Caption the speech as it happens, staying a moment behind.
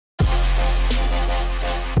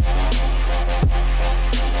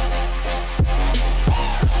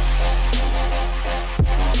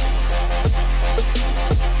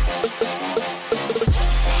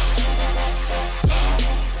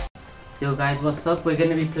guys, what's up? We're going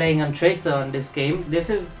to be playing on Tracer on this game. This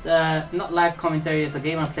is not live commentary, it's a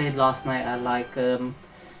game I played last night at like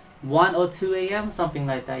 1 or 2 AM, something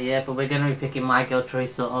like that, yeah. But we're going to be picking my girl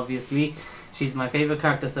Tracer, obviously. She's my favorite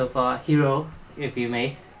character so far, hero, if you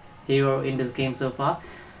may. Hero in this game so far.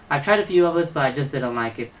 I've tried a few others, but I just didn't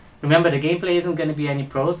like it. Remember, the gameplay isn't going to be any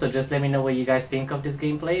pro, so just let me know what you guys think of this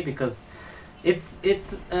gameplay, because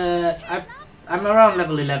I'm around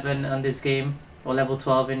level 11 on this game. Or level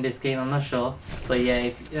 12 in this game, I'm not sure. But yeah,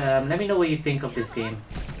 let me know what you think of this game.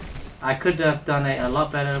 I could have done it a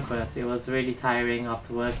lot better, but it was really tiring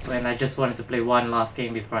after work, and I just wanted to play one last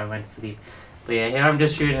game before I went to sleep. But yeah, here I'm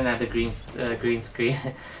just shooting at the green screen.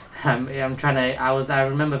 I'm trying to. I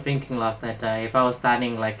remember thinking last night that if I was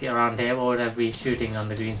standing like around here, what would I be shooting on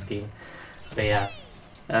the green screen? But yeah,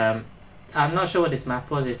 I'm not sure what this map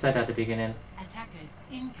was. It said at the beginning. Attackers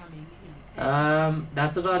incoming.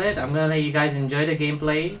 That's about it. I'm gonna let you guys enjoy the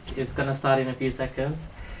gameplay. It's gonna start in a few seconds.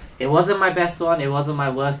 It wasn't my best one, it wasn't my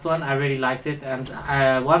worst one. I really liked it, and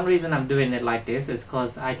one reason I'm doing it like this is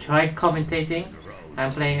because I tried commentating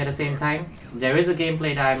and playing at the same time. There is a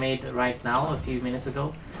gameplay that I made right now a few minutes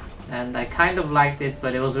ago, and I kind of liked it,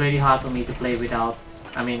 but it was really hard for me to play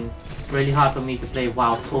really hard for me to play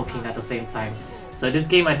while talking at the same time. So this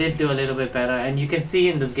game I did do a little bit better, and you can see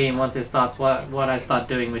in this game once it starts what I start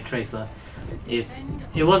doing with Tracer.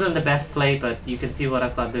 It wasn't the best play, but you can see what I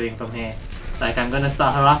start doing from here. Like, I'm gonna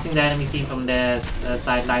start harassing the enemy team from their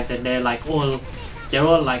sidelines, and they're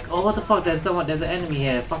all like, oh, what the fuck, there's an enemy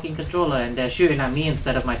here, fucking controller, and they're shooting at me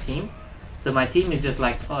instead of my team. So my team is just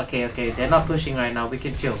like, oh, okay, they're not pushing right now, we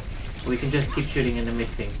can chill. We can just keep shooting in the mid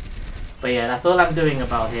thing. But yeah, that's all I'm doing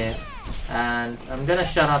about here. And I'm gonna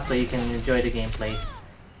shut up so you can enjoy the gameplay.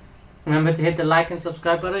 Remember to hit the like and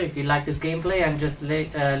subscribe button if you like this gameplay, and just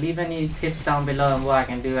leave any tips down below on what I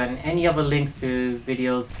can do, and any other links to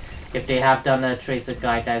videos if they have done a Tracer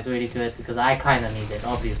guide that is really good, because I kind of need it,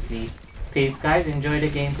 obviously. Peace guys, enjoy the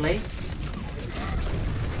gameplay.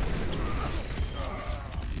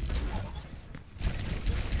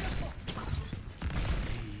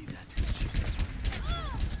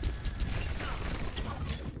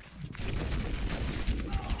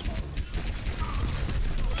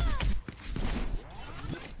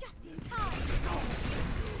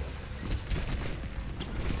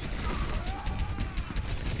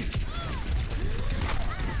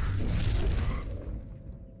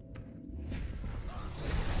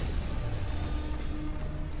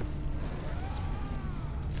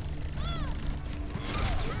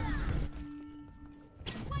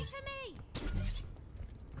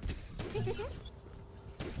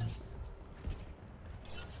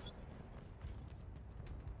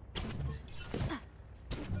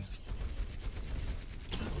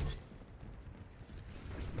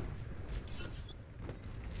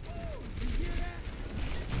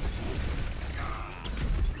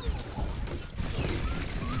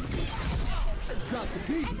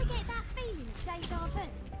 Ever get that feeling of deja vu?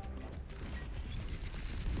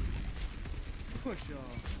 Push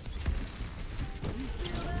off.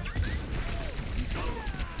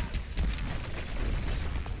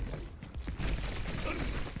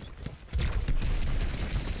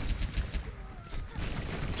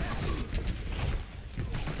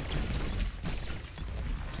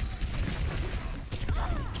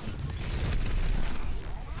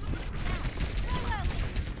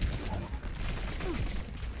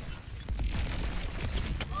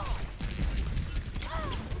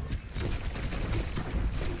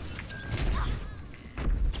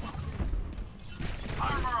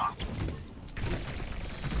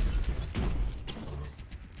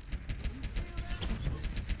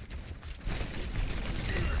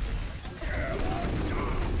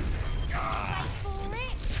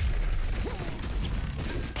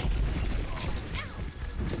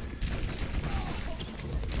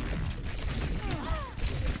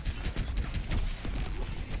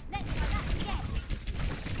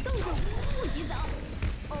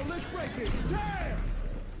 Oh, let's break it! Damn!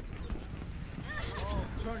 Oh,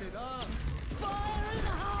 turn it up! Fire in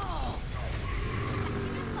the hole!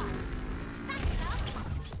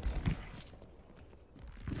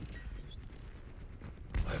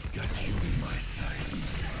 I've got you in my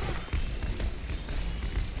sights.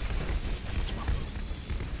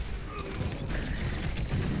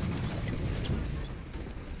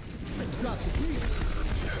 Let's drop the beat.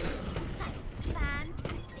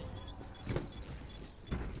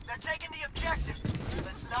 Taking the objective.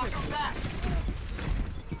 Let's knock them back.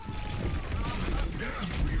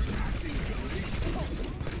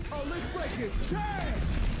 Oh, let's break it. Damn!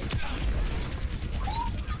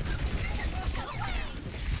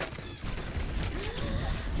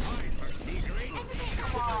 I perceive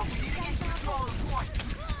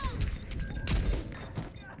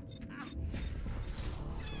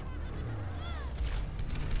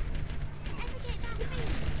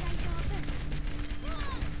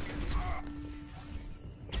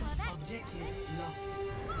Objective lost.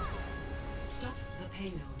 Stop the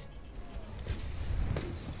payload.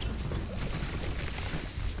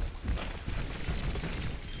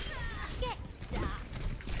 Get stuck.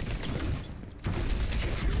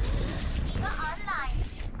 We're online.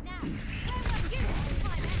 Now, where were you?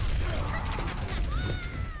 Time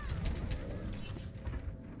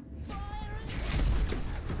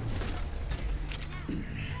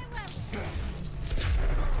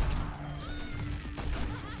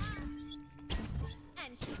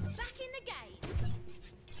and she's back in the game.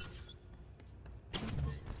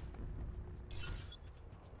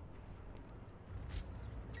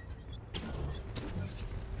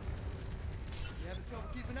 You having trouble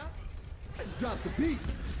keeping up? Let's drop the beat.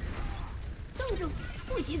 冻住，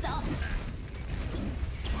不许走。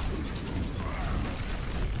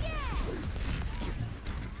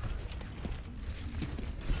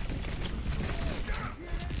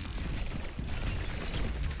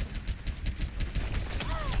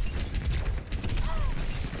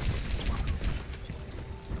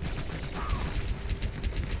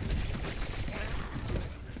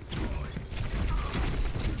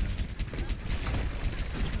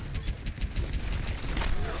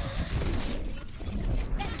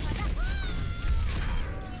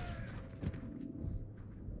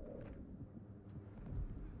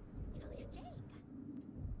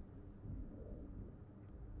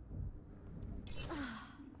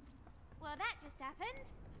Well, that just happened.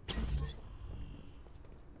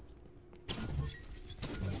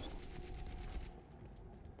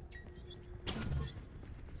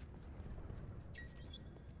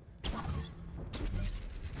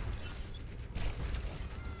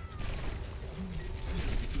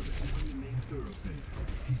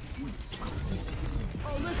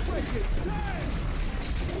 Oh, let's break it. Damn!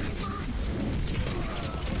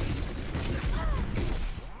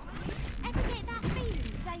 Ever get that feeling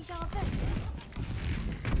of deja vu?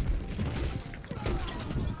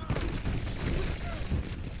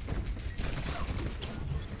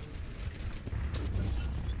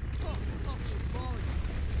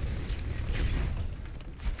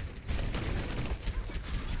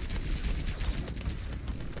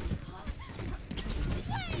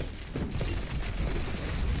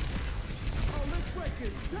 Oh, let's break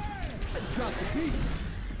it. Damn! Let's drop the beat.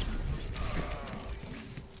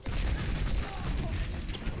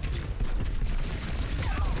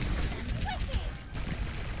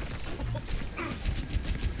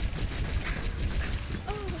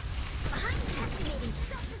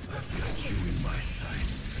 I've got you in my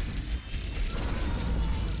sights.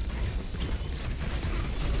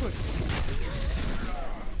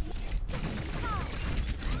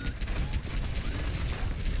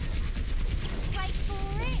 Wait for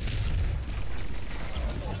it.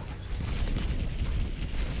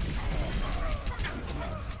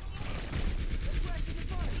 Crash in the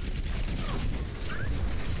fight.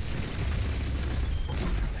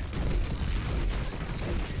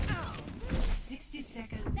 60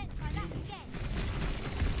 seconds. Let's try that again.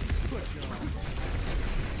 Push y'all.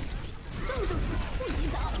 冻住，不许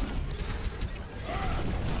走。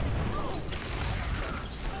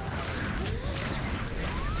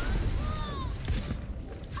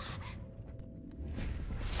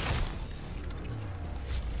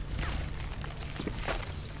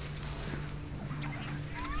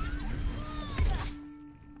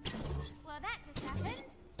Well, that just happened.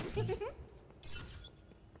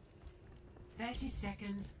 30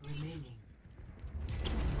 seconds remaining.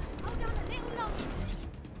 Hold on a little longer.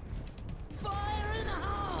 Fire in the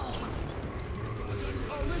hole!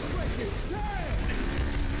 Oh, let's break it. Damn!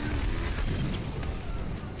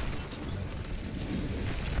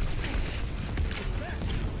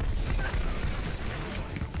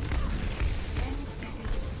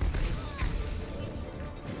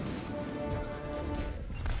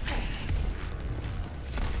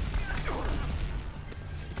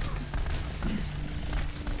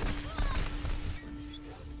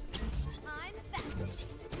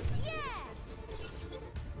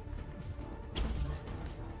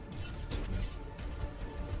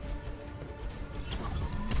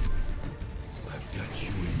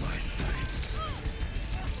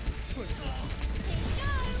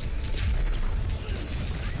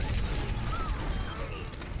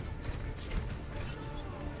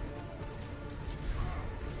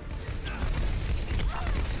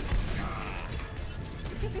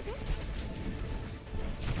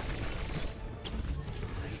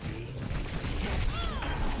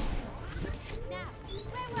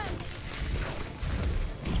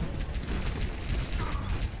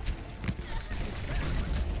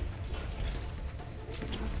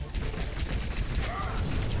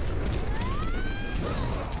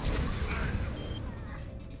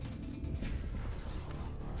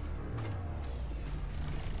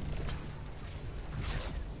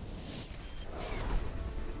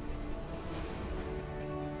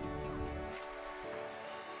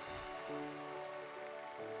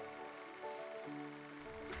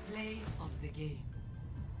 Play of the game.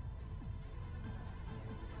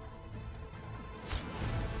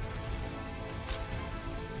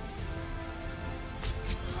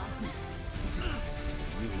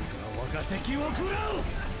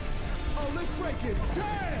 Oh, let's break it.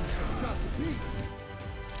 Damn! Drop the beat.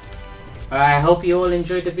 Alright, I hope you all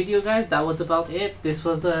enjoyed the video, guys. That was about it. This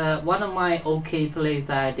was one of my okay plays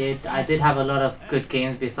that I did. I did have a lot of good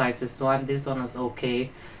games besides this one. This one was okay.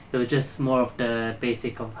 It was just more of the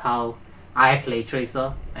basic of how I play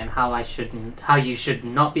Tracer and how you should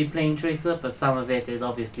not be playing Tracer, but some of it is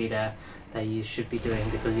obviously there that you should be doing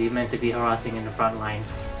because you're meant to be harassing in the front line,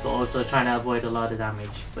 but also trying to avoid a lot of damage.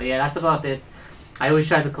 But yeah, that's about it. I always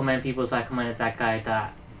try to commend people, so I commended that guy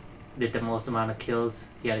that did the most amount of kills.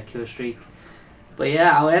 He had a kill streak. But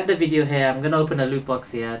yeah, I'll end the video here. I'm gonna open a loot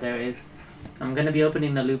box here. There is. I'm gonna be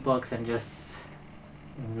opening the loot box and just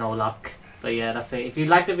no luck. But yeah, that's it. If you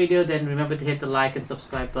like the video, then remember to hit the like and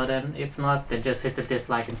subscribe button. If not, then just hit the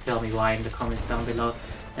dislike and tell me why in the comments down below,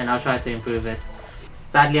 and I'll try to improve it.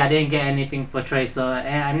 Sadly, I didn't get anything for Tracer.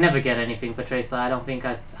 I never get anything for Tracer. I don't think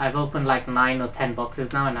I've opened like 9 or 10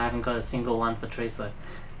 boxes now, and I haven't got a single one for Tracer,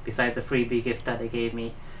 besides the freebie gift that they gave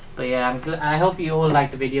me. But yeah, I hope you all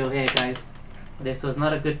liked the video here, guys. This was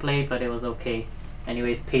not a good play, but it was okay.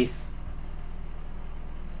 Anyways, peace.